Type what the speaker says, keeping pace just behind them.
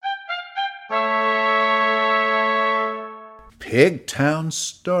Pigtown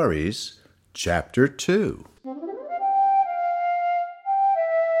Stories, Chapter 2.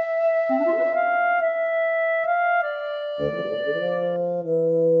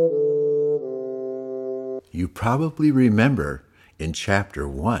 You probably remember in Chapter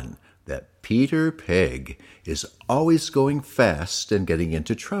 1 that Peter Pig is always going fast and getting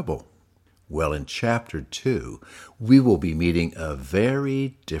into trouble. Well, in Chapter 2, we will be meeting a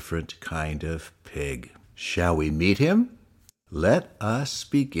very different kind of pig. Shall we meet him? Let us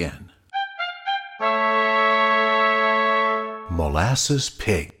begin. Molasses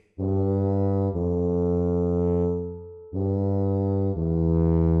Pig.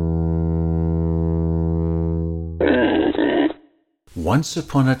 Once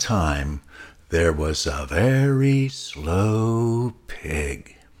upon a time, there was a very slow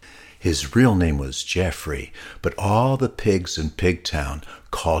pig. His real name was Geoffrey, but all the pigs in Pigtown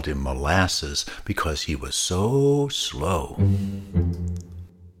called him Molasses because he was so slow.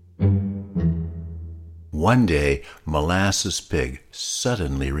 One day, Molasses Pig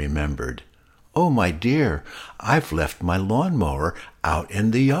suddenly remembered, "Oh, my dear, I've left my lawnmower out in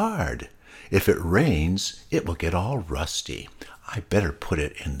the yard. If it rains, it will get all rusty. I better put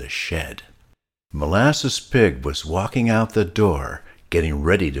it in the shed." Molasses Pig was walking out the door, getting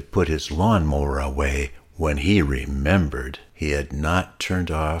ready to put his lawnmower away, when he remembered he had not turned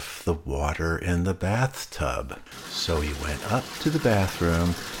off the water in the bathtub. So he went up to the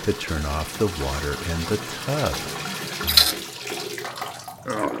bathroom to turn off the water in the tub.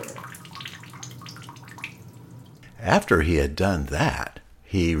 After he had done that,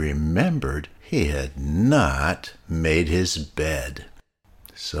 he remembered he had not made his bed.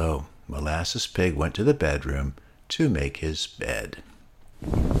 So Molasses Pig went to the bedroom to make his bed.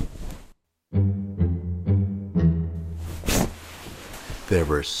 There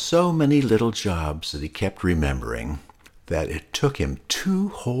were so many little jobs that he kept remembering that it took him 2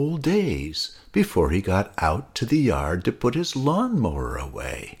 whole days before he got out to the yard to put his lawnmower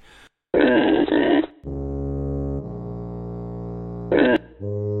away.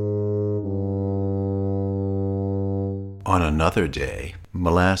 On another day,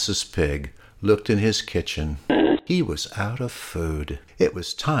 Molasses Pig looked in his kitchen. He was out of food. It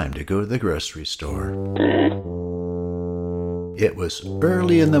was time to go to the grocery store. It was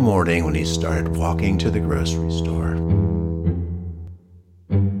early in the morning when he started walking to the grocery store.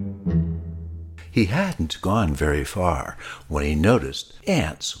 He hadn't gone very far when he noticed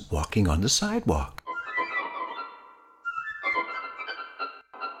ants walking on the sidewalk.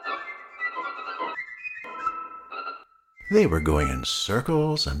 They were going in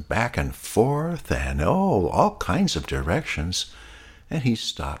circles and back and forth and all kinds of directions, and he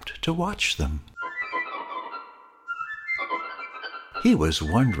stopped to watch them. He was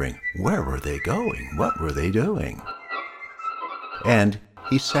wondering, where were they going? What were they doing? And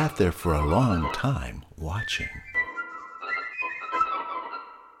he sat there for a long time watching.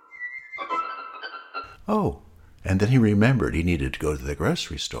 Oh, and then he remembered he needed to go to the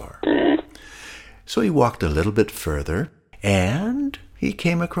grocery store. So he walked a little bit further, and he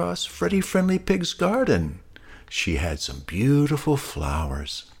came across Freddie Friendly Pig's garden. She had some beautiful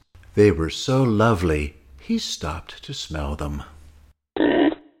flowers. They were so lovely, he stopped to smell them.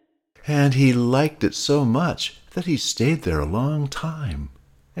 And he liked it so much that he stayed there a long time.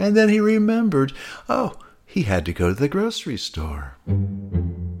 And then he remembered, he had to go to the grocery store.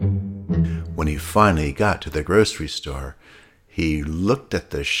 When he finally got to the grocery store, he looked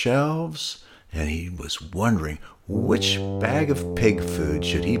at the shelves, and he was wondering which bag of pig food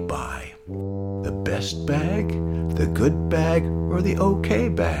should he buy. The best bag, the good bag, or the okay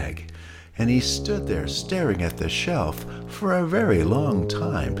bag? And he stood there staring at the shelf for a very long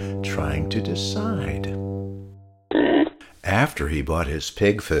time, trying to decide. After he bought his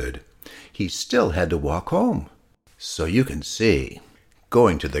pig food, he still had to walk home. So you can see,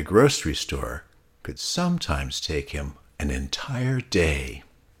 going to the grocery store could sometimes take him an entire day.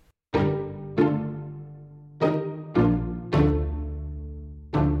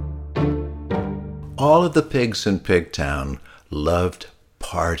 All of the pigs in Pigtown loved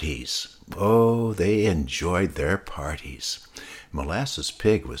parties. Oh, they enjoyed their parties. Molasses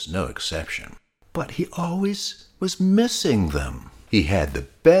Pig was no exception. But he always was missing them. He had the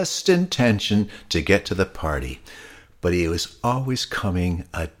best intention to get to the party, but he was always coming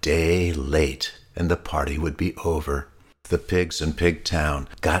a day late, and the party would be over. The pigs in Pigtown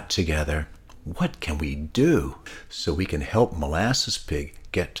got together. What can we do so we can help Molasses Pig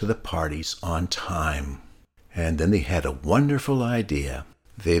get to the parties on time? And then they had a wonderful idea.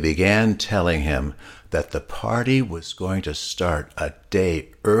 They began telling him that the party was going to start a day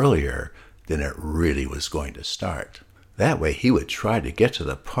earlier than it really was going to start. That way he would try to get to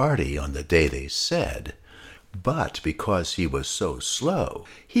the party on the day they said. But because he was so slow,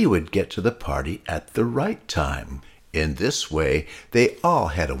 he would get to the party at the right time. In this way, they all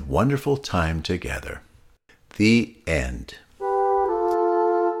had a wonderful time together. The end.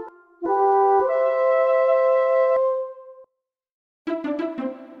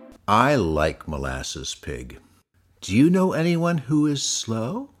 I like Molasses Pig. Do you know anyone who is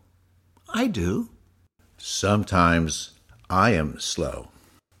slow? I do. Sometimes I am slow.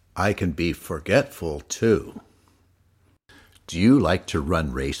 I can be forgetful, too. Do you like to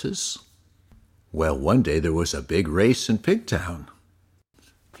run races? Well, one day there was a big race in Pigtown.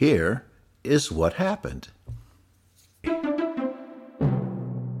 Here is what happened.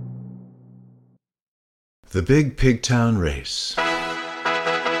 The Big Pigtown Race.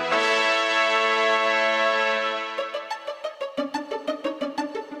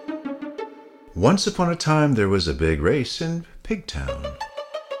 Once upon a time there was a big race in Pigtown.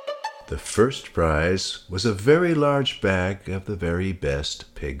 The first prize was a very large bag of the very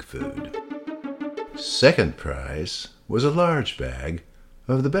best pig food. Second prize was a large bag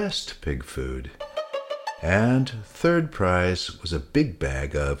of the best pig food. And third prize was a big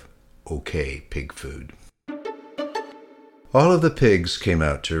bag of okay pig food. All of the pigs came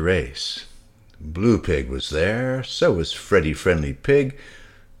out to race. Blue Pig was there, so was Freddie Friendly Pig.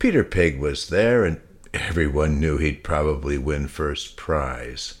 Peter Pig was there, and everyone knew he'd probably win first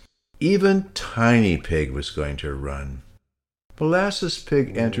prize. Even Tiny Pig was going to run. Molasses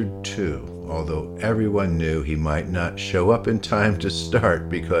Pig entered too, although everyone knew he might not show up in time to start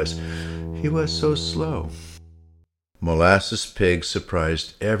because he was so slow. Molasses Pig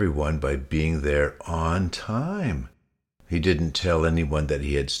surprised everyone by being there on time. He didn't tell anyone that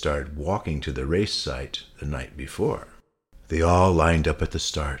he had started walking to the race site the night before. They all lined up at the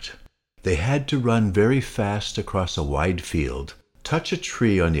start. They had to run very fast across a wide field, touch a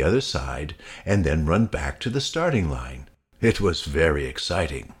tree on the other side, and then run back to the starting line. It was very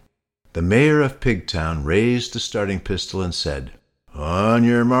exciting. The mayor of Pigtown raised the starting pistol and said, "On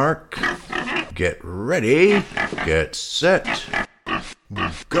your mark, get ready, get set,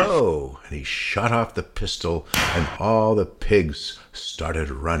 go!" And he shot off the pistol, and all the pigs started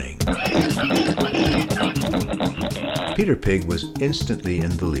running. Peter Pig was instantly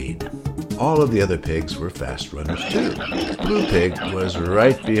in the lead. All of the other pigs were fast runners too. Blue Pig was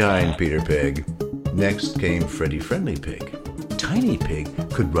right behind Peter Pig. Next came Freddie Friendly Pig. Tiny Pig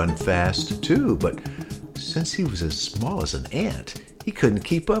could run fast too, but since he was as small as an ant, he couldn't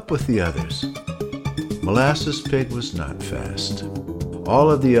keep up with the others. Molasses Pig was not fast.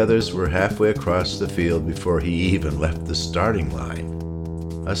 All of the others were halfway across the field before he even left the starting line.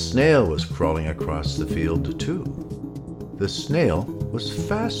 A snail was crawling across the field too. The snail was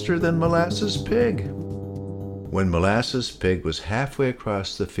faster than Molasses Pig. When Molasses Pig was halfway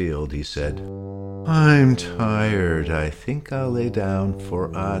across the field, he said, "I'm tired. I think I'll lay down for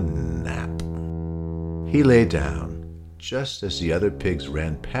a nap." He lay down just as the other pigs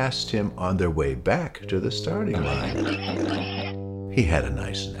ran past him on their way back to the starting line. He had a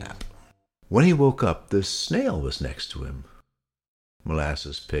nice nap. When he woke up, the snail was next to him.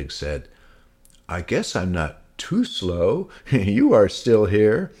 Molasses Pig said, "I guess I'm not too slow. You are still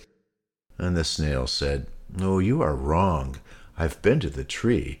here." And the snail said, "No, you are wrong. I've been to the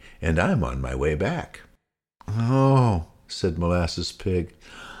tree, and I'm on my way back." "Oh," said Molasses Pig,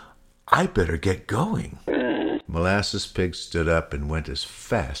 "I better get going." Molasses Pig stood up and went as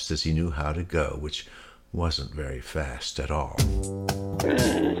fast as he knew how to go, which wasn't very fast at all.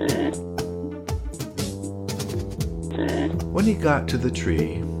 When he got to the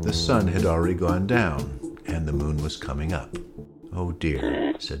tree, the sun had already gone down, and the moon was coming up. "Oh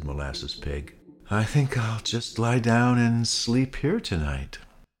dear," said Molasses Pig. "I think I'll just lie down and sleep here tonight."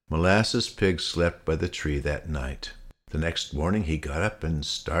 Molasses Pig slept by the tree that night. The next morning he got up and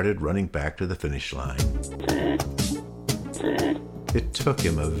started running back to the finish line. It took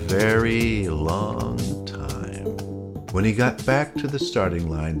him a very long time. When he got back to the starting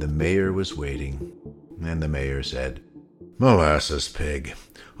line, the mayor was waiting, and the mayor said, "Molasses Pig,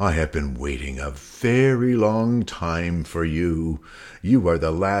 I have been waiting a very long time for you. You are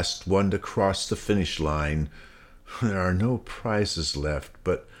the last one to cross the finish line. There are no prizes left,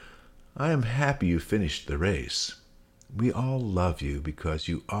 but I am happy you finished the race. We all love you because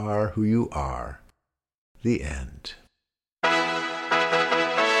you are who you are." The end.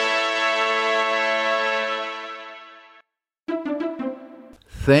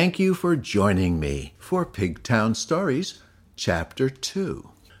 Thank you for joining me for Pigtown Stories, Chapter 2.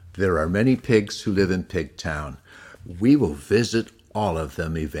 There are many pigs who live in Pigtown. We will visit all of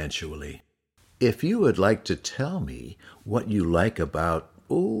them eventually. If you would like to tell me what you like about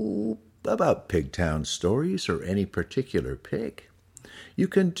Pigtown stories or any particular pig, you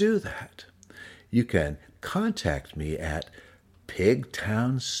can do that. You can contact me at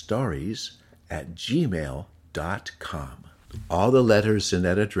pigtownstories@gmail.com. All the letters in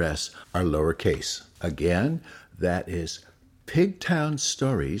that address are lowercase. Again, that is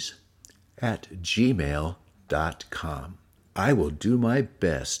pigtownstories@gmail.com. I will do my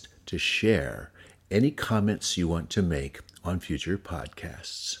best to share any comments you want to make on future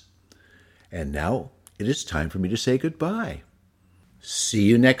podcasts. And now it is time for me to say goodbye. See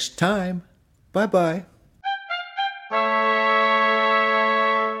you next time. Bye-bye.